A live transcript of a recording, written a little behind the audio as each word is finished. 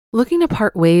Looking to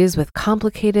part ways with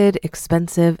complicated,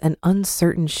 expensive, and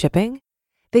uncertain shipping?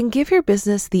 Then give your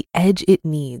business the edge it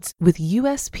needs with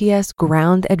USPS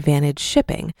Ground Advantage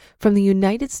shipping from the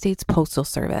United States Postal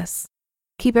Service.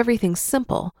 Keep everything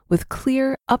simple with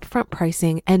clear, upfront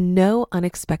pricing and no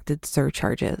unexpected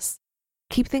surcharges.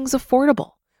 Keep things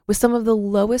affordable with some of the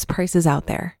lowest prices out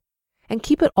there. And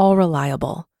keep it all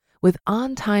reliable with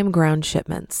on-time ground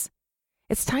shipments.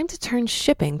 It's time to turn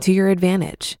shipping to your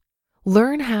advantage.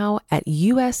 Learn how at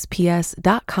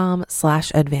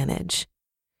USPS.com/advantage.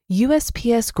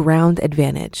 USPS Ground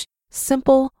Advantage.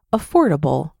 Simple,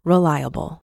 affordable,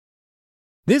 reliable.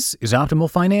 This is Optimal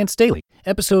Finance Daily,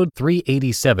 episode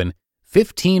 387,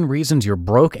 15 Reasons You're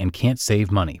Broke and Can't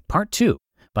Save Money, Part 2,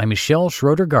 by Michelle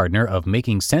Schroeder-Gardner of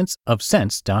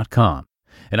MakingSenseOfCents.com.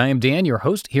 And I am Dan, your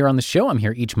host here on the show. I'm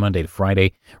here each Monday to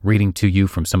Friday, reading to you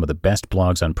from some of the best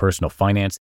blogs on personal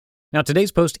finance. Now,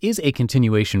 today's post is a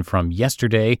continuation from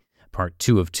yesterday, part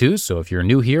 2 of 2, so if you're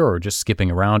new here or just skipping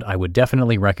around, I would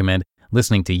definitely recommend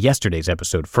listening to yesterday's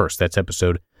episode first. That's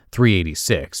episode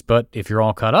 386. But if you're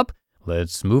all caught up,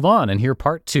 let's move on and hear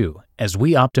part 2, as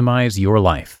we optimize your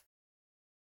life.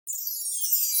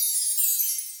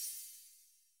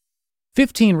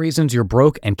 15 Reasons You're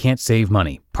Broke and Can't Save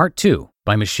Money, Part 2,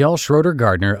 by Michelle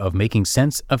Schroeder-Gardner of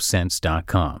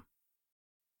MakingSenseOfCents.com.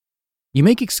 You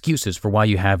make excuses for why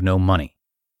you have no money.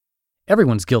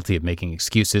 Everyone's guilty of making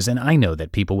excuses, and I know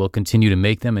that people will continue to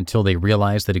make them until they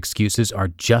realize that excuses are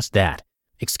just that,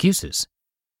 excuses.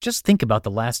 Just think about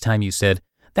the last time you said,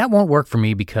 "That won't work for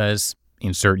me because,"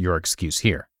 insert your excuse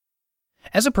here.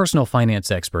 As a personal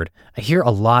finance expert, I hear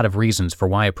a lot of reasons for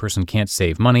why a person can't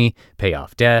save money, pay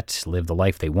off debt, live the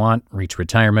life they want, reach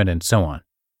retirement, and so on.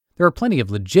 There are plenty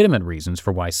of legitimate reasons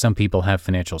for why some people have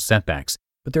financial setbacks,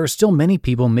 but there are still many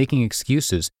people making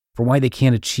excuses for why they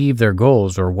can't achieve their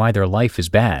goals or why their life is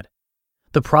bad.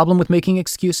 The problem with making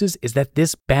excuses is that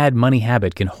this bad money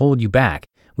habit can hold you back,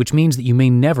 which means that you may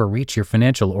never reach your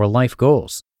financial or life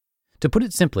goals. To put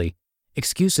it simply,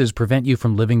 excuses prevent you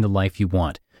from living the life you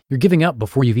want. You're giving up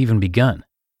before you've even begun.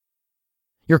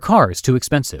 Your car is too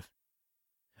expensive.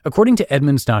 According to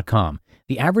Edmunds.com,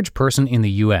 the average person in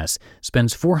the U.S.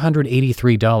 spends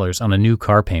 $483 on a new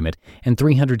car payment and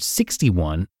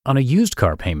 $361 on a used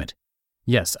car payment.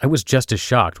 Yes, I was just as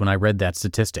shocked when I read that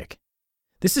statistic.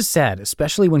 This is sad,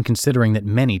 especially when considering that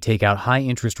many take out high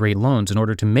interest rate loans in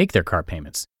order to make their car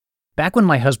payments. Back when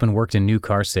my husband worked in new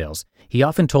car sales, he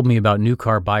often told me about new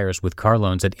car buyers with car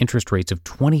loans at interest rates of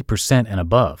 20% and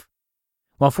above.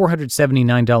 While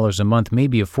 $479 a month may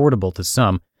be affordable to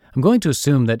some, I'm going to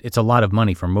assume that it's a lot of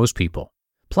money for most people.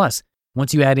 Plus,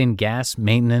 once you add in gas,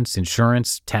 maintenance,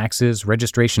 insurance, taxes,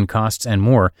 registration costs, and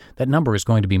more, that number is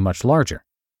going to be much larger.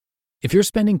 If you're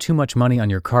spending too much money on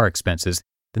your car expenses,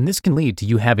 then this can lead to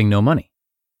you having no money.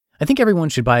 I think everyone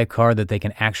should buy a car that they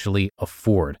can actually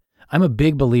afford. I'm a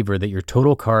big believer that your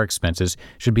total car expenses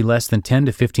should be less than 10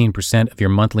 to 15% of your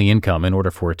monthly income in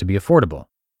order for it to be affordable.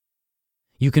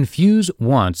 You confuse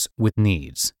wants with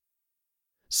needs.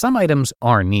 Some items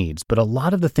are needs, but a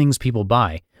lot of the things people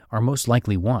buy are most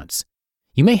likely wants.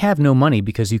 You may have no money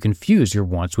because you confuse your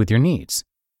wants with your needs.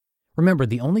 Remember,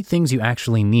 the only things you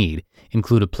actually need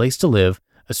include a place to live,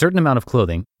 a certain amount of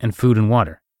clothing, and food and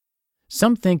water.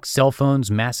 Some think cell phones,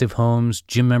 massive homes,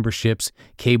 gym memberships,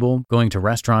 cable, going to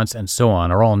restaurants, and so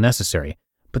on are all necessary,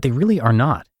 but they really are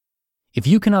not. If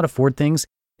you cannot afford things,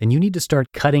 then you need to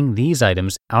start cutting these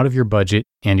items out of your budget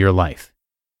and your life.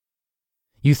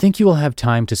 You think you will have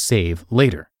time to save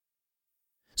later.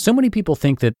 So many people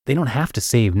think that they don't have to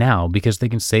save now because they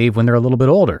can save when they're a little bit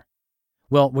older.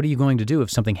 Well, what are you going to do if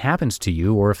something happens to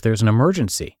you or if there's an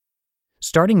emergency?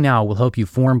 Starting now will help you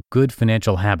form good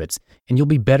financial habits, and you'll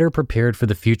be better prepared for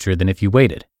the future than if you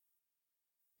waited.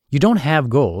 You don't have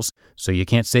goals, so you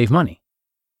can't save money.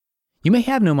 You may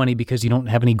have no money because you don't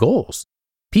have any goals.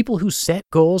 People who set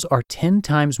goals are 10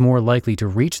 times more likely to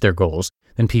reach their goals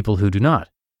than people who do not.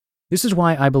 This is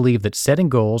why I believe that setting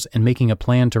goals and making a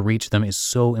plan to reach them is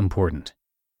so important.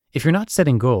 If you're not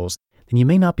setting goals, then you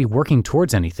may not be working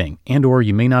towards anything, and/or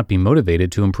you may not be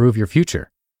motivated to improve your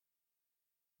future.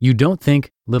 You don't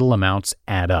think little amounts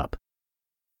add up.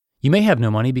 You may have no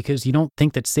money because you don't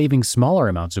think that saving smaller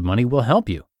amounts of money will help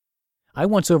you. I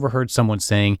once overheard someone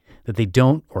saying that they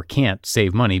don't or can't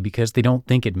save money because they don't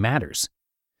think it matters.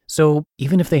 So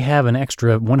even if they have an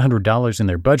extra $100 in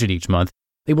their budget each month,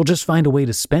 they will just find a way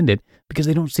to spend it because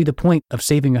they don't see the point of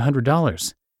saving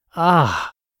 $100.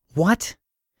 What?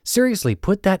 Seriously,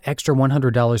 put that extra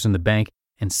 $100 in the bank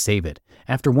and save it.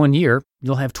 After 1 year,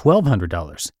 you'll have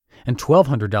 $1,200, and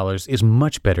 $1,200 is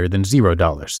much better than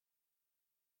 $0.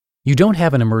 You don't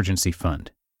have an emergency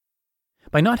fund.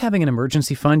 By not having an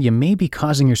emergency fund, you may be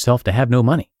causing yourself to have no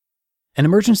money. An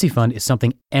emergency fund is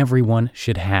something everyone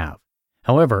should have.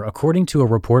 However, according to a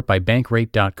report by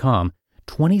Bankrate.com,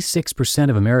 26%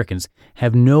 of Americans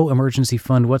have no emergency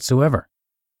fund whatsoever.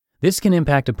 This can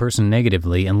impact a person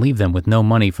negatively and leave them with no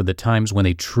money for the times when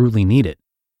they truly need it.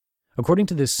 According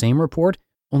to this same report,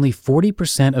 only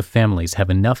 40% of families have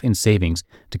enough in savings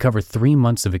to cover 3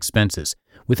 months of expenses,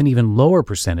 with an even lower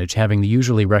percentage having the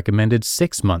usually recommended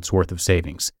 6 months' worth of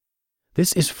savings.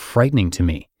 This is frightening to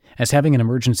me, as having an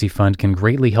emergency fund can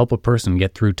greatly help a person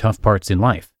get through tough parts in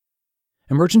life.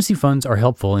 Emergency funds are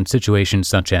helpful in situations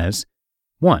such as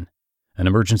 1. An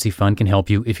emergency fund can help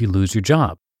you if you lose your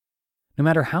job. No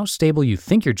matter how stable you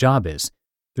think your job is,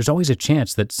 there's always a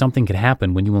chance that something could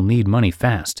happen when you will need money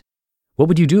fast. What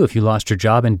would you do if you lost your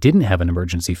job and didn't have an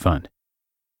emergency fund?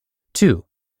 2.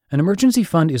 An emergency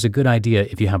fund is a good idea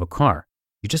if you have a car.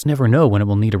 You just never know when it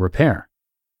will need a repair.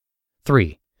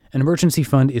 3. An emergency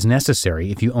fund is necessary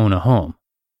if you own a home.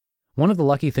 One of the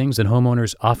lucky things that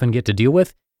homeowners often get to deal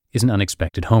with is an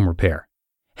unexpected home repair.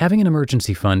 Having an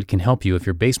emergency fund can help you if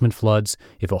your basement floods,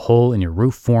 if a hole in your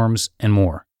roof forms, and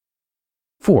more.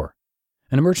 4.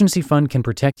 An emergency fund can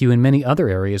protect you in many other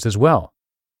areas as well.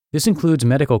 This includes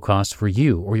medical costs for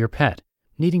you or your pet,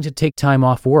 needing to take time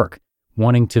off work,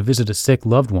 wanting to visit a sick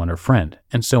loved one or friend,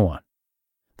 and so on.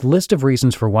 The list of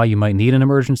reasons for why you might need an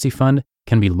emergency fund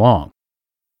can be long.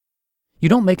 You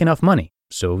don't make enough money,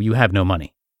 so you have no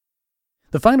money.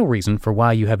 The final reason for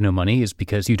why you have no money is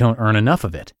because you don't earn enough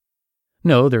of it.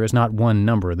 No, there is not one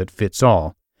number that fits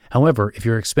all. However, if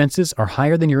your expenses are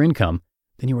higher than your income,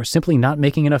 then you are simply not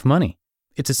making enough money.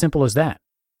 It's as simple as that.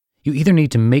 You either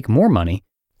need to make more money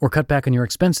or cut back on your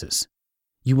expenses.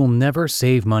 You will never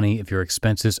save money if your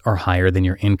expenses are higher than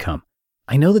your income.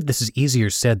 I know that this is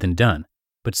easier said than done,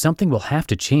 but something will have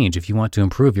to change if you want to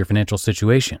improve your financial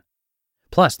situation.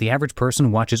 Plus, the average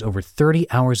person watches over 30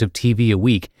 hours of TV a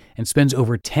week and spends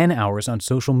over 10 hours on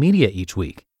social media each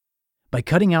week. By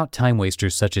cutting out time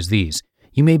wasters such as these,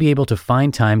 you may be able to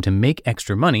find time to make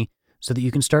extra money so that you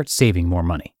can start saving more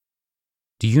money.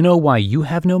 Do you know why you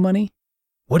have no money?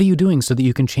 What are you doing so that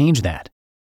you can change that?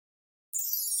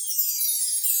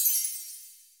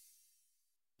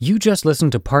 You just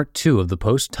listened to part 2 of the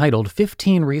post titled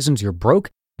 15 Reasons You're Broke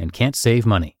and Can't Save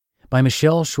Money by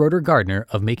Michelle Schroeder-Gardner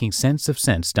of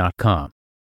MakingSenseOfCents.com.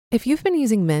 If you've been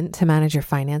using Mint to manage your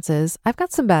finances, I've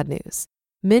got some bad news.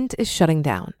 Mint is shutting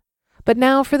down. But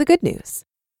now for the good news.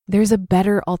 There's a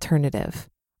better alternative.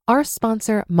 Our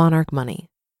sponsor, Monarch Money.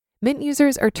 Mint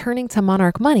users are turning to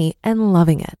Monarch Money and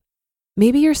loving it.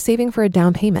 Maybe you're saving for a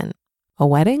down payment, a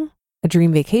wedding, a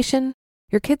dream vacation,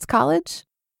 your kid's college.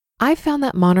 I've found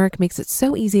that Monarch makes it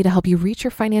so easy to help you reach your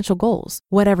financial goals,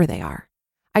 whatever they are.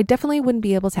 I definitely wouldn't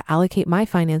be able to allocate my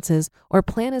finances or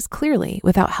plan as clearly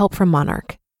without help from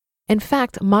Monarch. In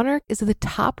fact, Monarch is the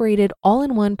top-rated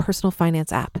all-in-one personal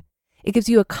finance app. It gives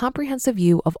you a comprehensive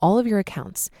view of all of your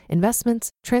accounts,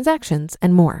 investments, transactions,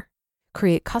 and more.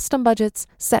 Create custom budgets,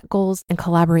 set goals, and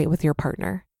collaborate with your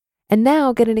partner. And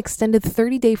now get an extended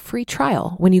 30-day free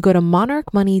trial when you go to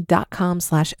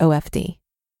monarchmoney.com/OFD.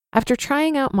 After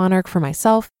trying out Monarch for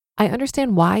myself, I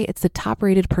understand why it's the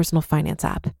top-rated personal finance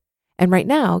app. And right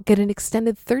now, get an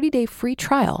extended 30-day free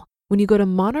trial when you go to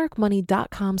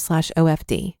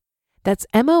monarchmoney.com/OFD. That's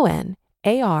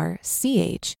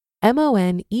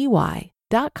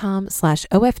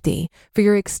monarchmoney.com/OFD for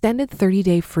your extended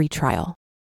 30-day free trial.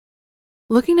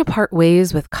 Looking to part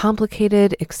ways with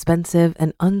complicated, expensive,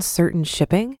 and uncertain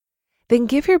shipping? Then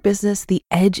give your business the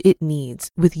edge it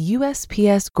needs with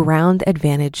USPS Ground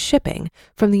Advantage shipping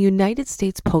from the United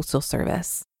States Postal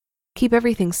Service. Keep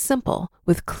everything simple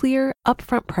with clear,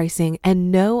 upfront pricing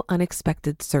and no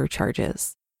unexpected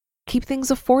surcharges. Keep things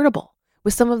affordable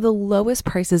with some of the lowest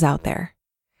prices out there.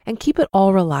 And keep it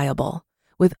all reliable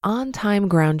with on-time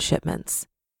ground shipments.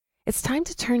 It's time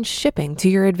to turn shipping to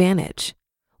your advantage.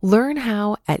 Learn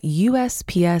how at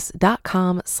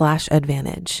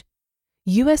USPS.com/advantage.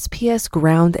 USPS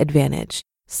Ground Advantage.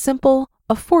 Simple,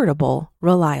 affordable,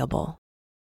 reliable.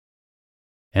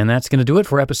 And that's going to do it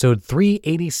for episode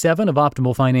 387 of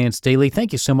Optimal Finance Daily.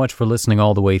 Thank you so much for listening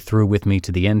all the way through with me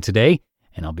to the end today.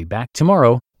 And I'll be back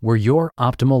tomorrow where your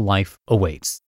optimal life awaits.